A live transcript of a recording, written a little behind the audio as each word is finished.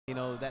you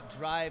know, that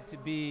drive to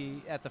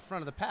be at the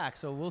front of the pack.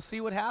 So we'll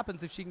see what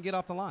happens if she can get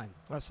off the line.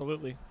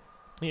 Absolutely.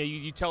 Yeah,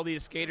 you tell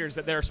these skaters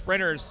that they're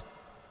sprinters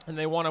and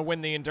they want to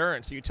win the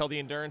endurance. You tell the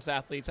endurance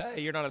athletes,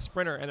 hey, you're not a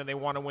sprinter, and then they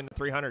want to win the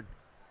 300.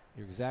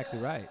 You're exactly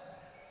right.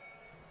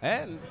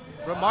 And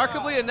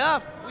remarkably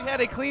enough, we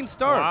had a clean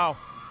start. Wow.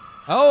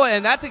 Oh,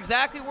 and that's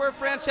exactly where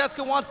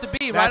Francesca wants to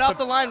be, right off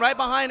the line, right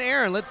behind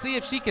Erin. Let's see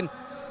if she can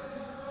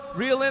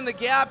reel in the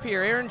gap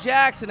here. Erin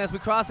Jackson as we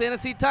cross the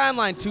NSC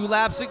timeline. 2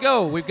 laps to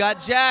go. We've got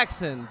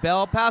Jackson,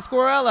 Bell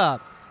Pasquarella,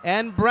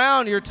 and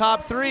Brown, your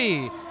top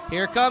 3.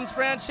 Here comes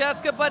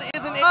Francesca, but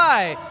isn't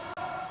high.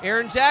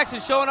 Erin Jackson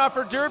showing off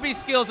her derby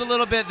skills a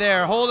little bit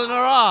there, holding her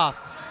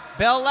off.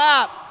 Bell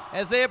lap.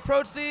 As they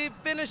approach the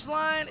finish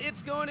line,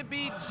 it's going to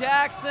be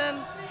Jackson,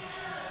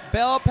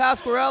 Bell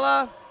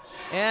Pasquarella,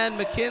 and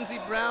Mackenzie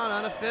Brown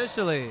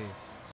unofficially.